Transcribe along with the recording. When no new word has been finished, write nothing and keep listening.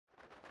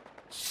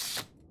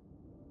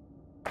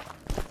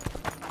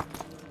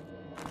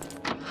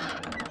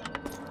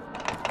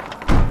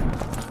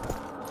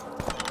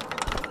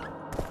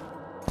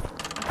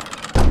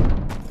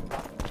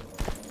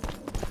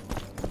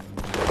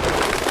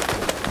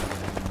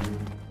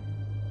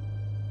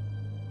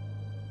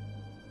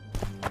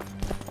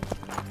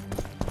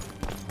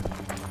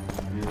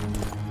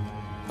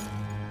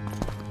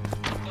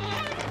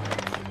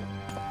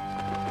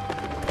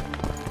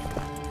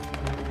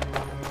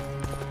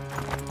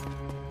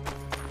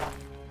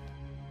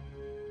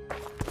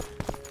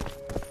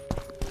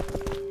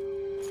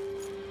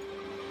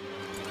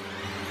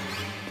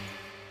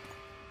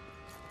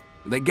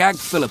They gagged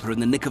Philippa in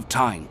the nick of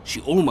time.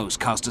 She almost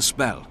cast a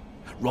spell.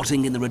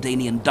 Rotting in the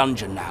Redanian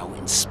dungeon now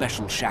in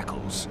special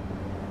shackles.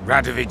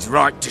 Radovid's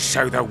right to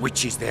show the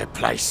witches their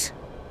place.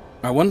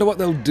 I wonder what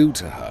they'll do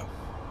to her.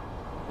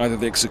 Either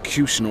the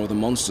executioner or the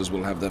monsters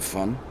will have their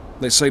fun.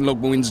 They say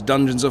Muinne's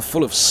dungeons are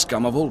full of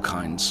scum of all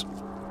kinds.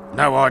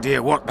 No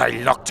idea what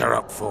they locked her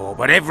up for,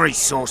 but every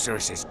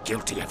sorceress is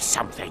guilty of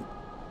something.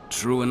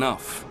 True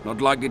enough. Not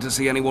likely to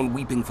see anyone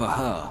weeping for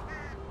her.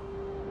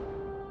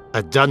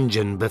 A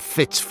dungeon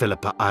befits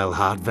Philippa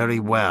Eilhart very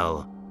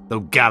well, though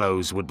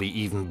gallows would be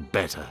even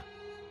better.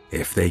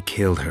 If they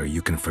killed her,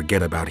 you can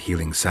forget about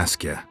healing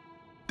Saskia.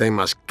 They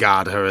must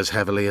guard her as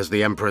heavily as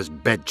the Emperor's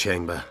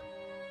bedchamber.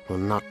 We'll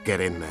not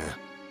get in there.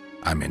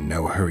 I'm in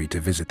no hurry to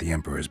visit the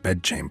Emperor's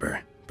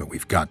bedchamber, but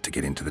we've got to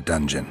get into the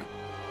dungeon.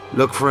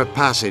 Look for a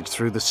passage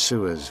through the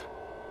sewers.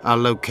 I'll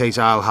locate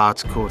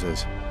Eilhart's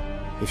quarters.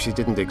 If she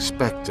didn't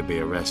expect to be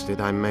arrested,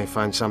 I may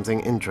find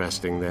something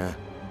interesting there.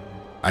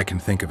 I can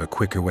think of a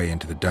quicker way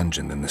into the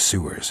dungeon than the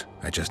sewers.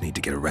 I just need to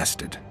get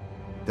arrested.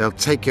 They'll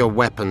take your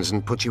weapons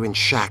and put you in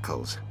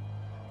shackles,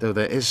 though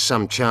there is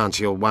some chance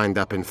you'll wind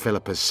up in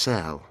Philippa's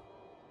cell.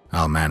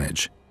 I'll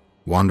manage.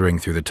 Wandering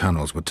through the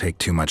tunnels would take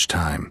too much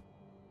time.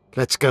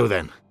 Let's go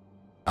then.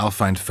 I'll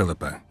find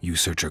Philippa. You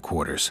search her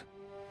quarters.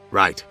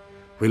 Right.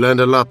 We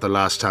learned a lot the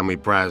last time we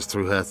browsed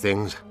through her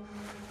things.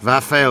 Va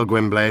fail,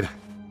 Gwynblade.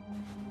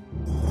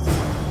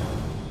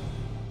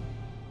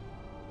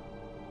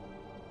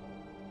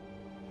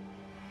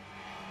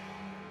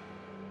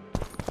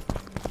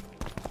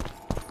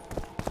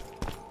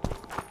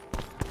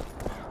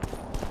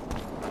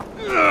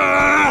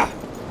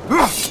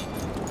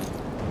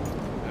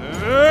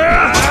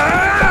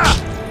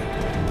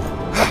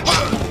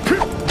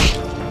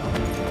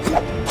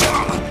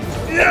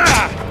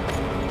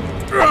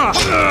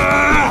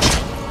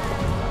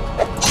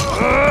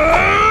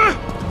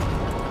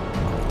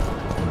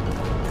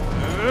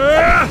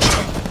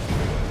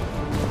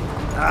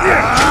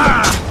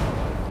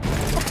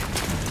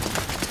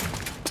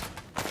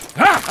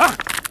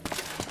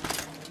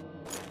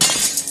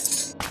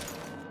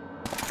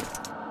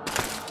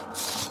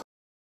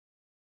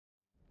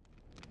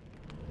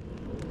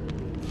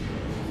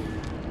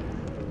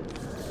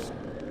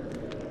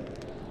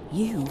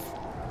 You?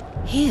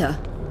 Here?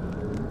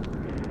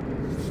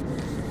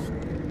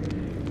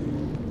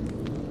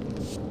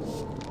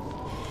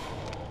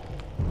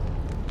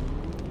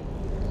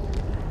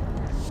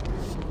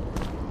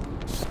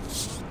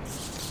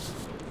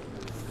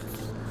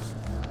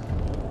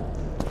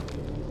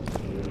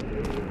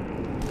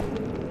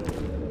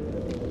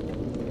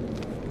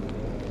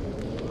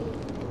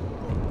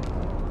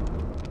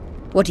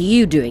 What are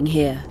you doing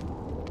here?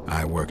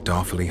 I worked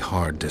awfully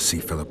hard to see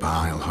Philippa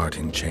Eilhart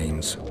in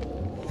chains.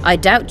 I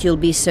doubt you'll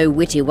be so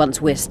witty once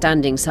we're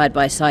standing side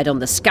by side on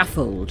the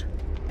scaffold.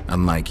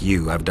 Unlike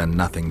you, I've done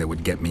nothing that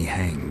would get me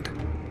hanged.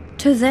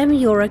 To them,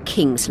 you're a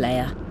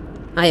kingslayer.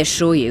 I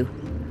assure you,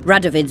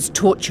 Radovid's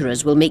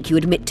torturers will make you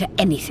admit to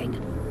anything,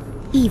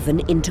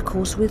 even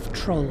intercourse with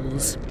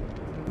trolls.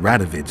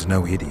 Radovid's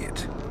no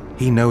idiot.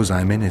 He knows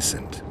I'm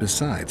innocent.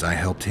 Besides, I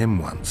helped him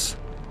once.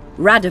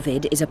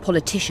 Radovid is a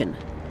politician.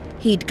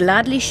 He'd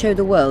gladly show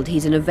the world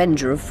he's an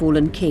avenger of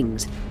fallen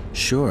kings.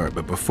 Sure,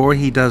 but before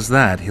he does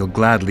that, he'll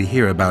gladly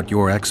hear about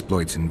your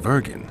exploits in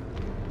Vergen.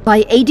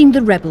 By aiding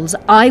the rebels,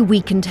 I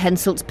weakened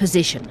Henselt's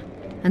position,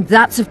 and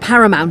that's of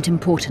paramount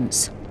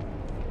importance.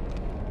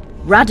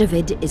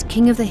 Radovid is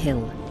king of the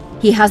hill.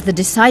 He has the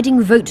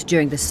deciding vote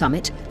during the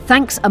summit,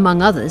 thanks,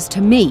 among others,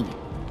 to me.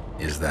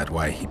 Is that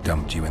why he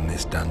dumped you in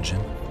this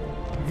dungeon?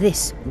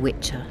 This,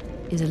 Witcher,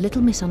 is a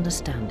little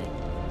misunderstanding.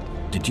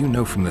 Did you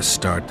know from the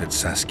start that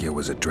Saskia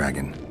was a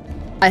dragon?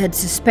 I had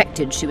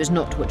suspected she was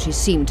not what she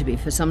seemed to be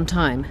for some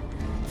time,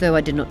 though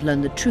I did not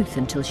learn the truth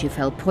until she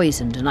fell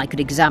poisoned and I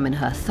could examine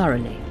her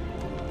thoroughly.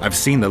 I've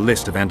seen the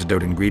list of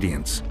antidote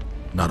ingredients.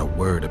 Not a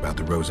word about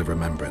the Rose of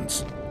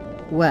Remembrance.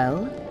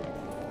 Well,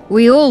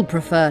 we all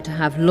prefer to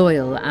have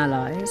loyal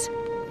allies.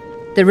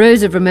 The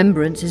Rose of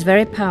Remembrance is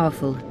very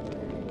powerful.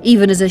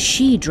 Even as a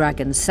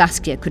she-dragon,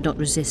 Saskia could not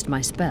resist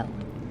my spell.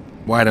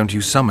 Why don't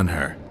you summon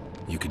her?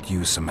 You could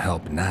use some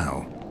help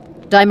now.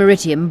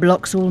 Dimeritium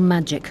blocks all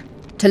magic,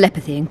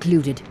 telepathy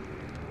included.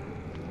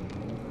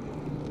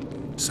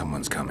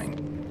 Someone's coming.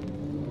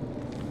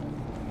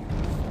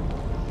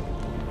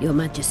 Your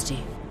Majesty.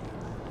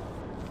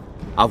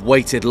 I've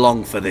waited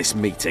long for this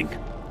meeting.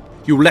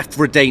 You left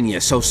Redania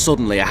so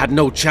suddenly I had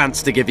no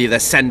chance to give you the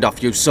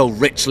send-off you so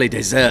richly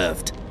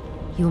deserved.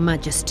 Your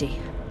Majesty,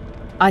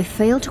 I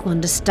fail to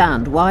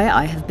understand why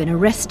I have been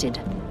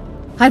arrested.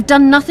 I've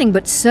done nothing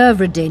but serve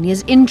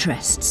Redania's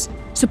interests,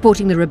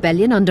 supporting the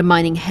rebellion,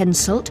 undermining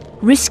Henselt,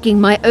 risking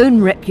my own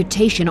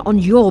reputation on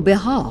your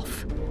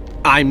behalf.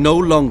 I'm no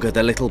longer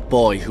the little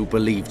boy who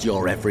believed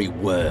your every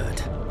word.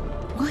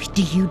 Why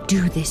do you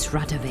do this,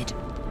 Radovid?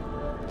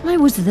 I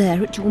was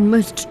there at your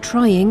most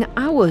trying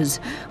hours.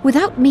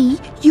 Without me,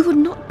 you would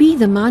not be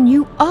the man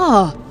you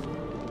are.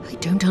 I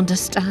don't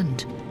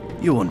understand.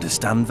 You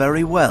understand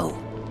very well.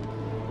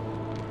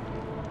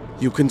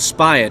 You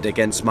conspired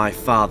against my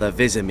father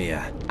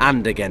Vizimir,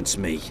 and against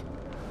me.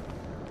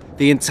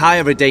 The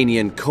entire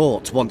Redanian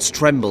court once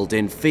trembled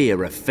in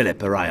fear of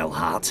Philippa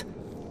Eilhart.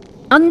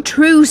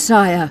 Untrue,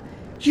 sire.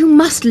 You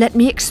must let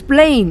me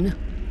explain.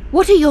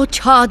 What are your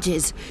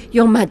charges,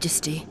 your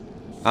majesty?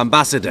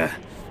 Ambassador.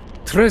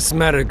 Triss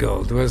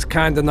Merigold was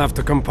kind enough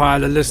to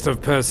compile a list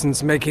of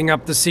persons making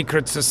up the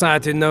secret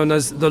society known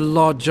as the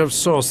Lodge of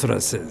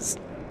Sorceresses.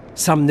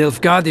 Some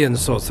Nilfgaardian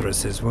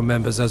sorceresses were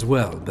members as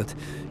well, but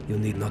you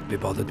need not be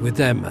bothered with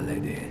them, my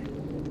lady.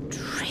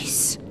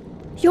 Triss,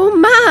 you're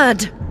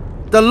mad!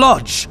 The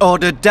Lodge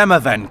ordered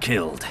Demoven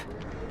killed.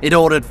 It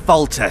ordered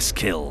Foltest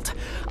killed.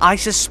 I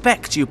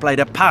suspect you played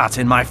a part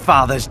in my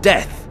father's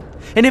death.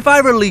 And if I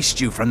released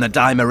you from the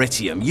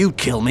Dimeritium, you'd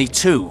kill me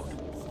too.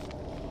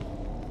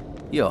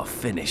 You're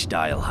finished,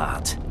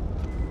 Eilhart.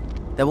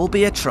 There will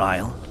be a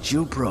trial,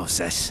 due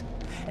process,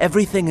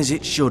 everything as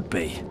it should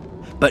be.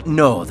 But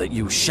know that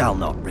you shall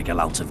not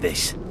wriggle out of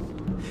this.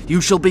 You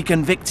shall be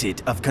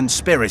convicted of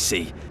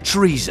conspiracy,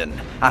 treason,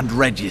 and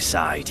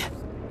regicide.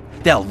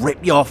 They'll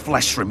rip your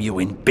flesh from you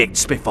in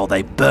bits before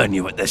they burn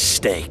you at the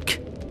stake.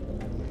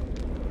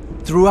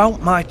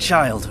 Throughout my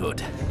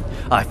childhood,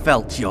 I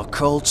felt your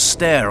cold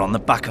stare on the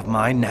back of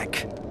my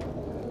neck.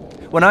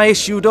 When I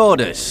issued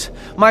orders,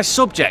 my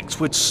subjects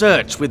would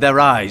search with their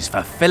eyes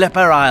for Philippa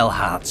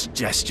Eilhart's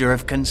gesture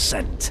of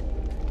consent.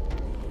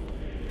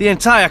 The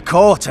entire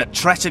court at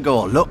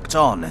Tretogor looked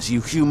on as you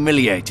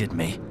humiliated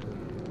me.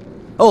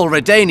 All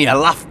Redania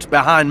laughed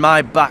behind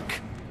my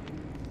back.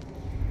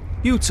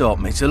 You taught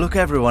me to look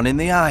everyone in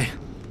the eye.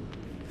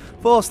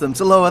 Forced them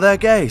to lower their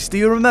gaze, do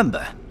you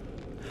remember?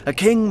 A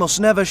king must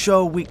never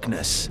show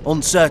weakness,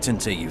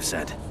 uncertainty, you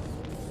said.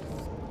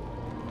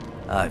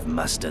 I've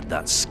mastered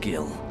that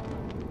skill.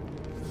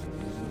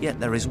 Yet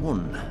there is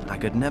one I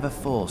could never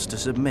force to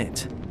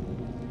submit.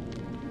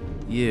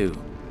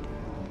 You.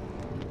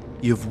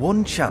 You've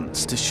one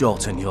chance to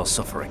shorten your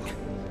suffering.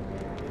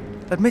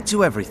 Admit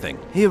to everything,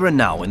 here and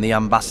now in the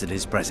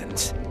Ambassador's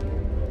presence.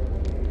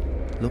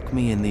 Look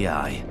me in the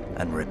eye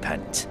and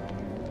repent.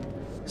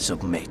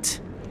 Submit.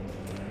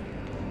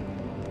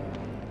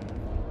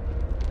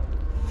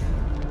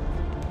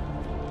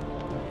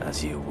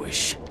 As you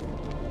wish.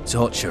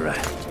 Torturer,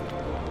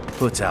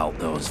 put out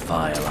those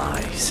vile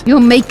eyes. You're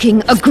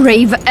making a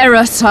grave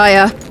error,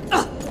 sire.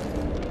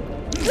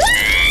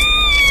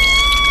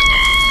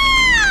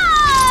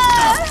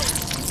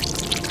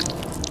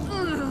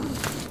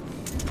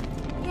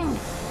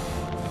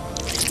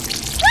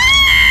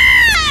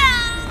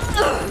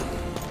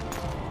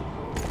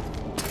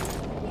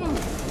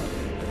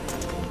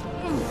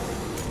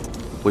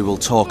 We will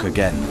talk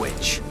again,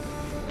 witch.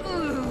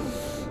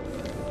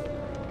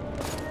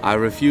 I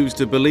refused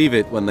to believe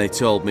it when they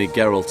told me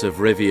Geralt of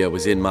Rivia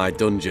was in my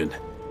dungeon.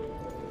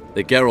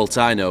 The Geralt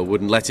I know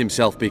wouldn't let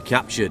himself be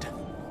captured.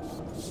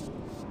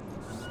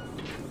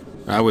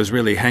 I was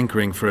really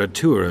hankering for a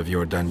tour of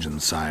your dungeon,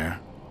 sire.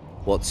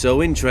 What's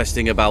so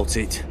interesting about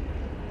it?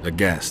 The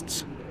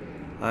guests.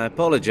 I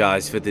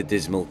apologize for the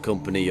dismal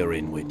company you're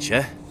in,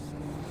 Witcher.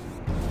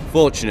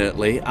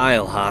 Fortunately,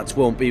 Eilhart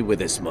won't be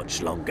with us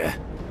much longer.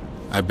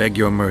 I beg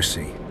your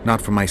mercy,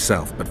 not for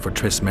myself, but for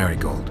Triss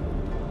Merigold.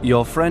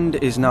 Your friend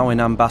is now in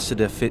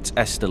Ambassador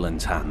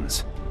Fitz-Estelin's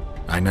hands.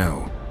 I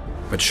know,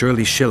 but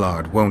surely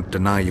Shillard won't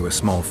deny you a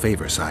small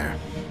favor, sire.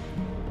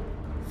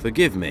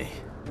 Forgive me,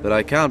 but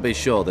I can't be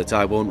sure that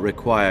I won't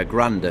require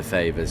grander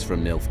favors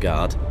from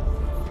Nilfgaard.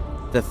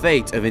 The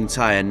fate of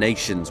entire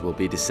nations will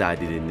be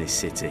decided in this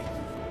city.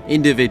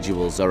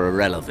 Individuals are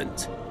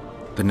irrelevant.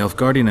 The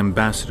Nilfgaardian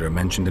ambassador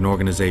mentioned an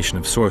organization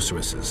of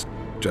sorceresses.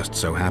 Just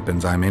so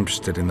happens I'm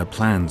interested in the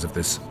plans of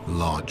this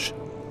lodge.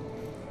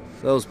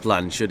 Those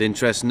plans should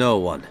interest no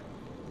one,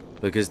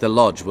 because the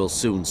lodge will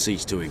soon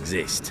cease to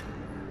exist.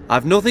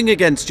 I've nothing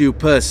against you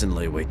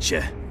personally,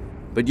 Witcher,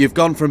 but you've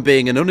gone from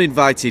being an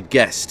uninvited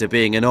guest to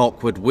being an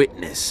awkward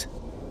witness.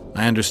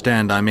 I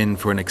understand I'm in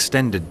for an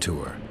extended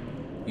tour.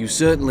 You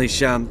certainly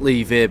shan't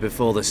leave here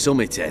before the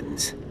summit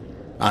ends.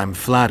 I'm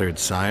flattered,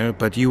 sire,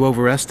 but you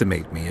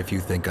overestimate me if you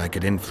think I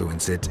could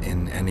influence it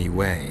in any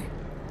way.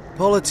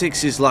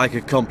 Politics is like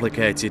a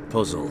complicated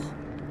puzzle.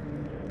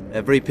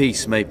 Every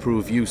piece may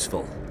prove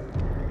useful,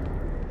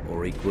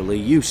 or equally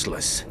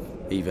useless,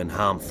 even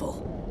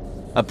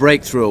harmful. A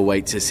breakthrough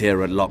awaits us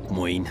here at Loch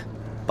Muinne,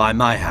 by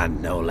my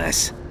hand no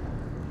less.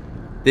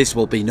 This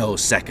will be no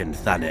second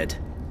Thaned.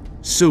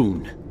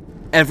 Soon,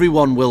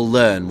 everyone will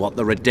learn what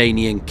the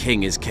Redanian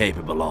king is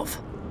capable of.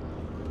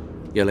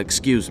 You'll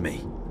excuse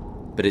me,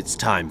 but it's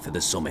time for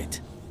the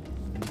summit.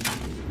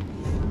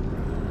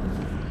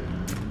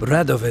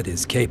 Radovid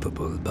is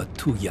capable, but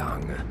too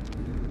young.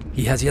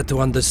 He has yet to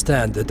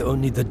understand that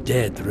only the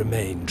dead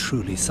remain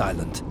truly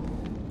silent.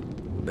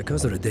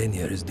 Because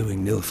Redania is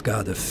doing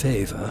Nilfgaard a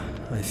favor,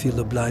 I feel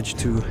obliged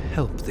to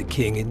help the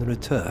king in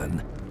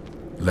return.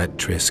 Let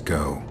Triss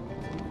go.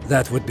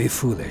 That would be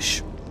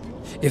foolish.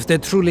 If there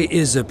truly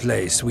is a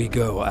place we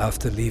go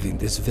after leaving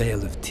this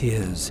Vale of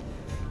Tears,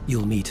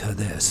 you'll meet her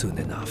there soon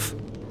enough.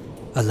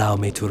 Allow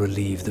me to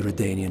relieve the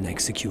Redanian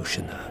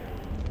executioner.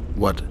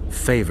 What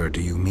favor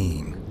do you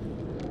mean?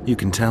 You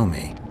can tell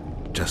me.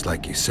 Just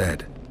like you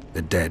said,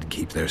 the dead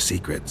keep their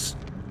secrets.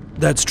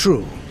 That's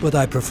true, but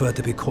I prefer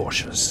to be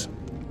cautious.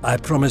 I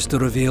promise to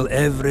reveal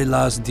every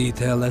last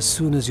detail as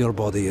soon as your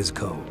body is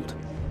cold.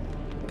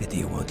 Pity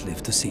you won't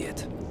live to see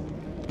it.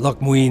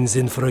 Loch Muinne's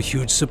in for a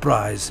huge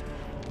surprise.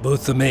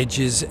 Both the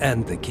mages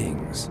and the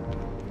kings.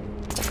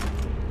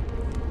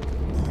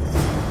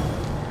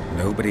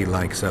 Nobody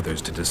likes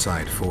others to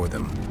decide for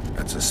them.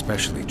 That's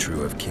especially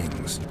true of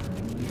kings.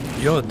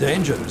 You're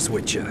dangerous,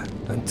 Witcher,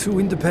 and too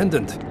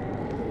independent.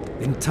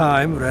 In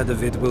time,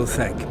 Radovid will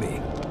thank me,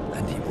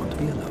 and he won't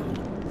be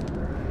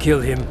alone. Kill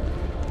him,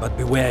 but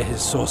beware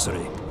his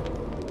sorcery.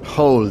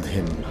 Hold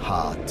him,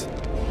 Hart.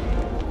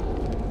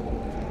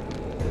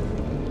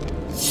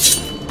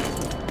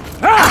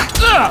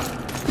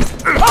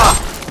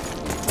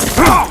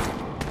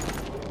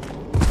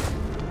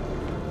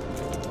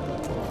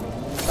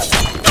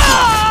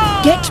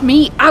 Get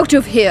me out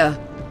of here!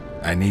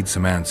 I need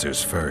some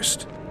answers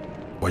first.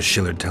 Was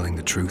Shillard telling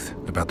the truth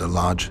about the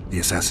lodge, the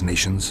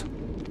assassinations?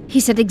 He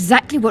said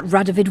exactly what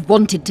Radovid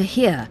wanted to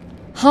hear.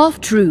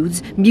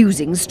 Half-truths,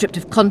 musings stripped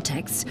of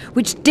context,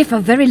 which differ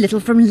very little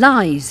from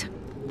lies.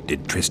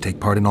 Did Triss take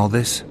part in all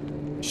this?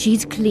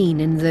 She's clean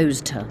in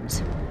those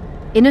terms.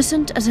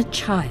 Innocent as a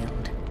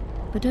child,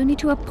 but only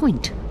to a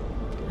point.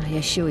 I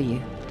assure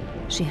you,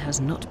 she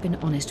has not been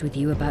honest with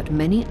you about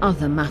many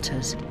other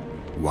matters.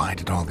 Why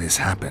did all this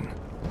happen?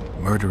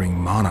 Murdering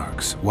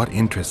monarchs, what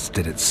interests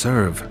did it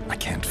serve? I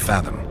can't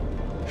fathom.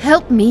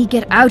 Help me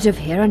get out of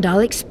here and I'll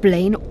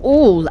explain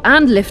all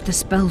and lift the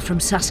spell from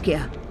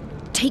Saskia.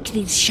 Take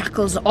these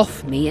shackles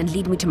off me and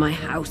lead me to my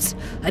house.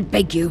 I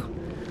beg you.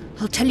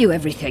 I'll tell you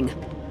everything.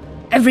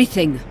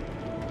 Everything.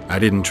 I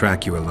didn't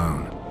track you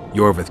alone.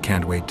 Iorveth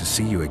can't wait to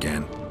see you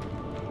again.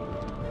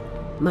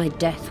 My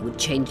death would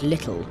change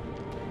little.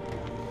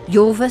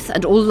 Iorveth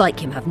and all like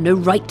him have no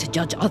right to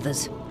judge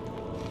others.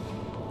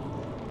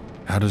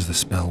 How does the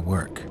spell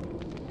work?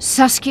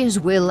 Saskia's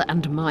will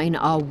and mine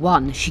are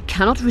one. She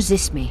cannot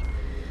resist me.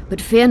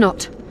 But fear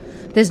not.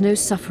 There's no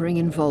suffering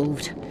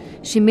involved.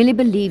 She merely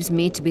believes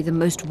me to be the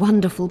most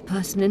wonderful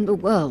person in the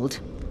world.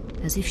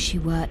 As if she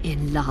were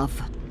in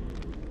love.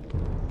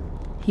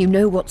 You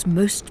know what's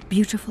most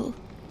beautiful?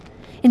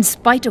 In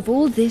spite of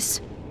all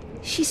this,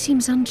 she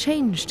seems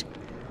unchanged.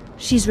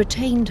 She's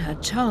retained her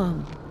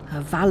charm,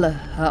 her valor,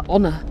 her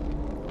honor.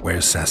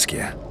 Where's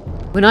Saskia?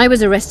 When I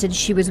was arrested,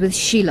 she was with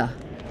Sheila.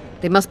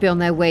 They must be on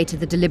their way to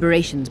the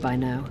deliberations by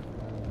now.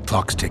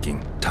 Clock's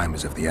ticking. Time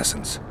is of the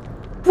essence.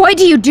 Why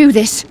do you do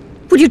this?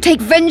 Would you take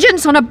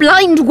vengeance on a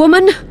blind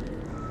woman?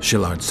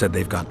 Shillard said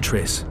they've got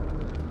Triss.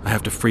 I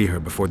have to free her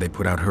before they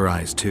put out her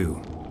eyes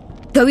too.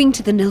 Going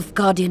to the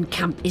Nilfgaardian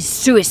camp is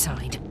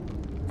suicide.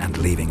 And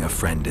leaving a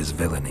friend is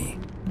villainy.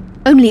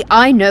 Only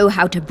I know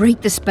how to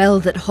break the spell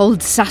that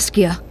holds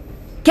Saskia.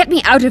 Get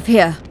me out of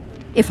here.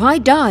 If I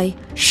die,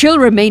 she'll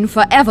remain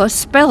forever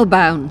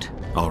spellbound.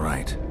 All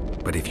right,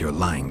 but if you're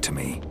lying to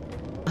me...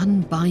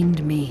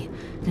 Unbind me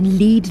and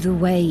lead the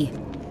way.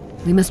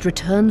 We must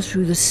return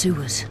through the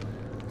sewers.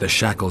 The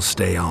shackles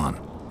stay on,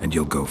 and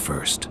you'll go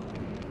first.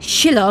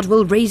 Shillard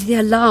will raise the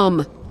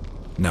alarm.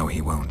 No,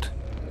 he won't.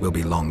 We'll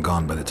be long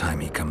gone by the time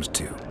he comes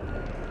to.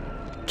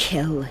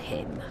 Kill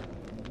him.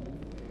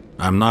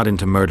 I'm not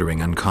into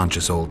murdering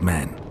unconscious old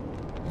men.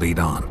 Lead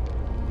on.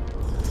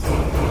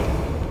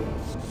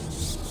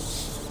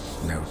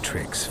 No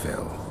tricks,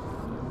 Phil.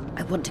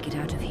 I want to get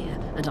out of here,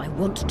 and I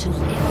want to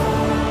live.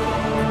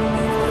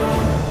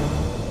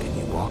 Can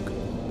you walk?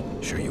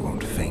 Sure you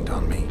won't faint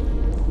on me?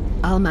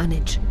 I'll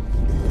manage.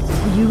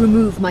 Will you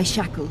remove my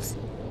shackles?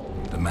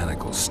 The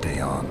manacles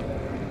stay on.